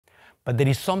But there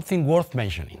is something worth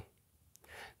mentioning.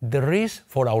 The risks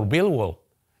for our built world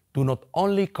do not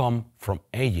only come from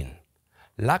aging,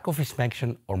 lack of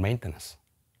inspection or maintenance.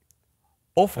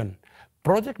 Often,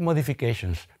 project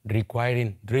modifications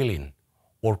requiring drilling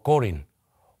or coring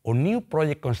or new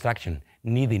project construction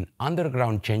needing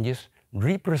underground changes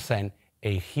represent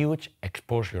a huge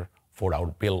exposure for our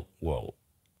built world.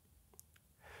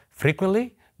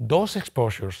 Frequently, those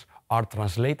exposures are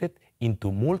translated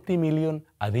into multi-million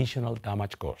additional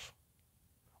damage costs,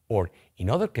 or in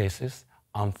other cases,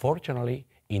 unfortunately,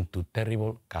 into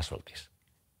terrible casualties.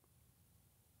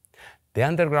 The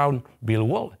underground built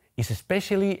world is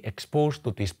especially exposed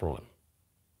to this problem,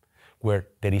 where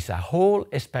there is a whole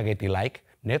spaghetti-like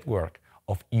network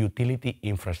of utility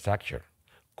infrastructure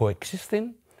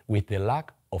coexisting with the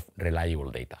lack of reliable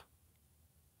data.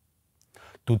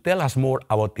 To tell us more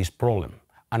about this problem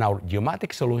and our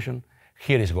geomatic solution,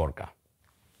 here is Gorka.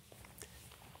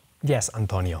 Yes,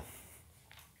 Antonio.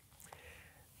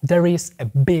 There is a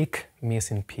big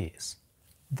missing piece,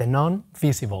 the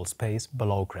non-visible space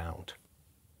below ground.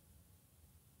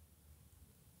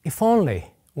 If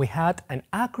only we had an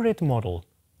accurate model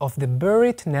of the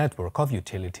buried network of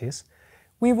utilities,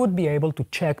 we would be able to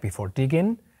check before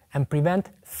digging and prevent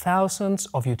thousands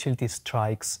of utility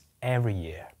strikes every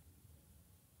year.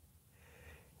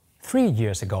 3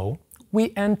 years ago,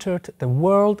 we entered the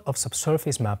world of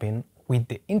subsurface mapping with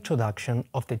the introduction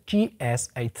of the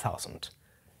GS9000,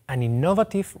 an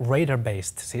innovative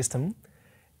radar-based system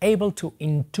able to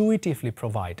intuitively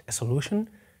provide a solution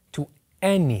to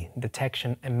any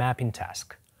detection and mapping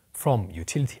task, from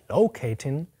utility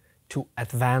locating to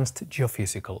advanced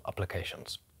geophysical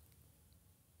applications.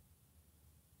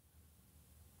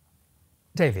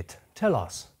 David, tell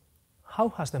us, how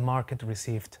has the market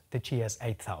received the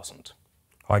GS9000?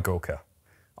 Hi Gorka.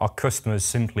 Our customers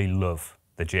simply love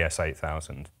the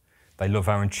GS9000. They love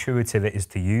how intuitive it is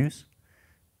to use.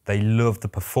 They love the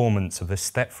performance of the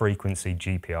step frequency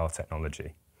GPR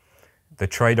technology. The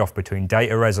trade-off between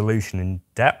data resolution and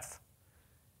depth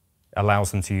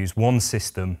allows them to use one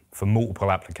system for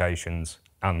multiple applications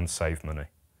and save money.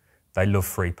 They love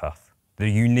FreePath, the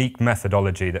unique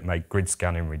methodology that made grid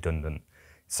scanning redundant,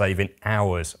 saving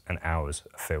hours and hours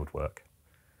of field work.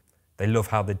 They love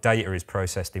how the data is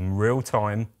processed in real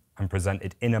time and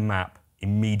presented in a map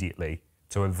immediately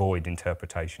to avoid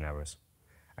interpretation errors,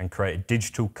 and create a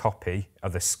digital copy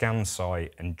of the scan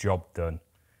site and job done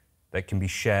that can be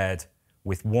shared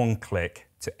with one click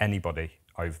to anybody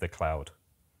over the cloud.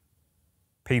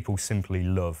 People simply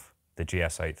love the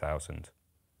GS9000.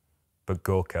 But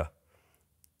Gorka,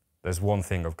 there's one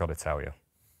thing I've got to tell you.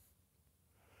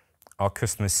 Our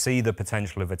customers see the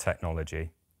potential of the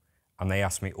technology, and they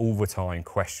ask me all the time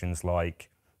questions like,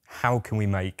 how can we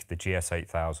make the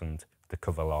GS9000 to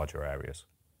cover larger areas?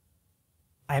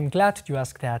 I am glad you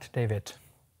asked that, David.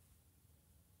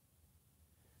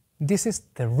 This is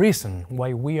the reason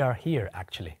why we are here,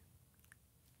 actually.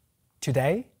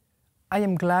 Today, I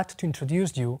am glad to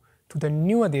introduce you to the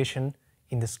new addition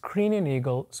in the Screening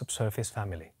Eagle subsurface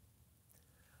family,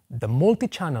 the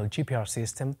multi-channel GPR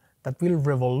system that will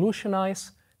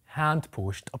revolutionize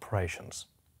hand-pushed operations,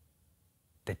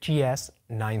 the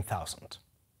GS9000.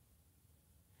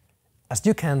 As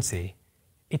you can see,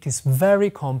 it is very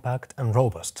compact and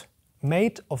robust,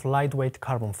 made of lightweight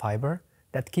carbon fiber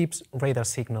that keeps radar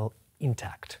signal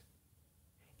intact.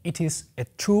 It is a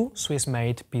true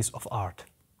Swiss-made piece of art.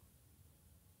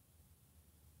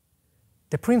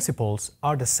 The principles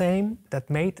are the same that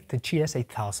made the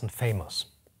GS8000 famous.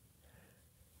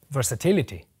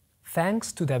 Versatility,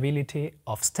 thanks to the ability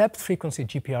of step-frequency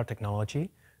GPR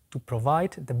technology to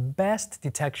provide the best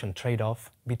detection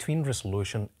trade-off between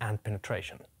resolution and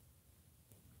penetration.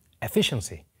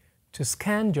 Efficiency, to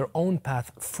scan your own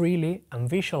path freely and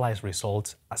visualize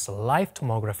results as a live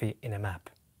tomography in a map.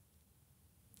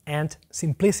 And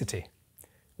simplicity,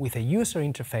 with a user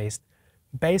interface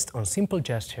based on simple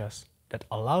gestures that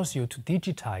allows you to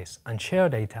digitize and share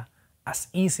data as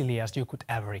easily as you could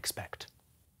ever expect.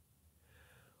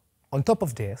 On top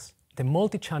of this, the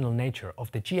multi-channel nature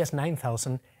of the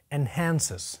GS9000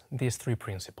 enhances these three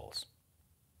principles.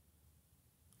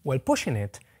 While pushing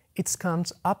it, it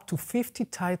scans up to 50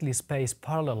 tightly spaced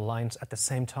parallel lines at the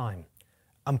same time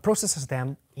and processes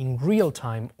them in real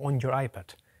time on your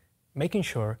iPad, making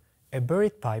sure a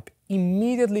buried pipe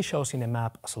immediately shows in a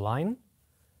map as a line,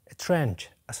 a trench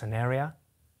as an area,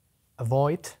 a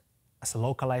void as a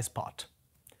localized spot.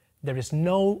 There is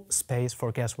no space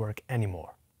for guesswork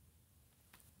anymore.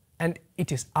 And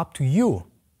it is up to you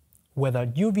whether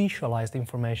you visualize the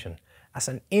information as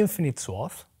an infinite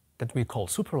swath that we call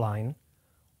superline,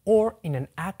 or in an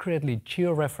accurately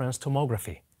georeferenced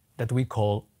tomography that we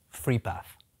call FreePath.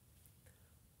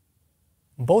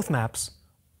 Both maps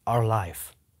are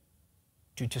live.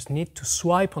 You just need to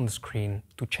swipe on the screen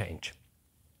to change.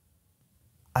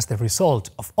 As the result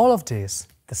of all of this,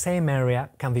 the same area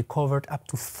can be covered up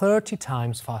to 30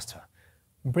 times faster,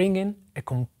 bringing a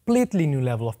completely new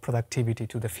level of productivity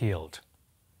to the field.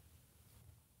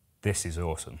 This is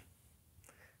awesome.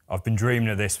 I've been dreaming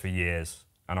of this for years,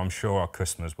 and I'm sure our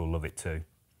customers will love it too.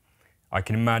 I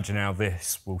can imagine how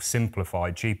this will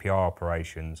simplify GPR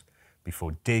operations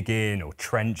before digging or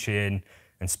trenching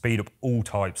and speed up all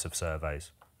types of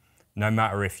surveys. No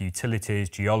matter if utilities,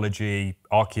 geology,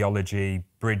 archaeology,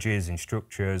 bridges and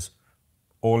structures,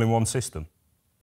 all in one system.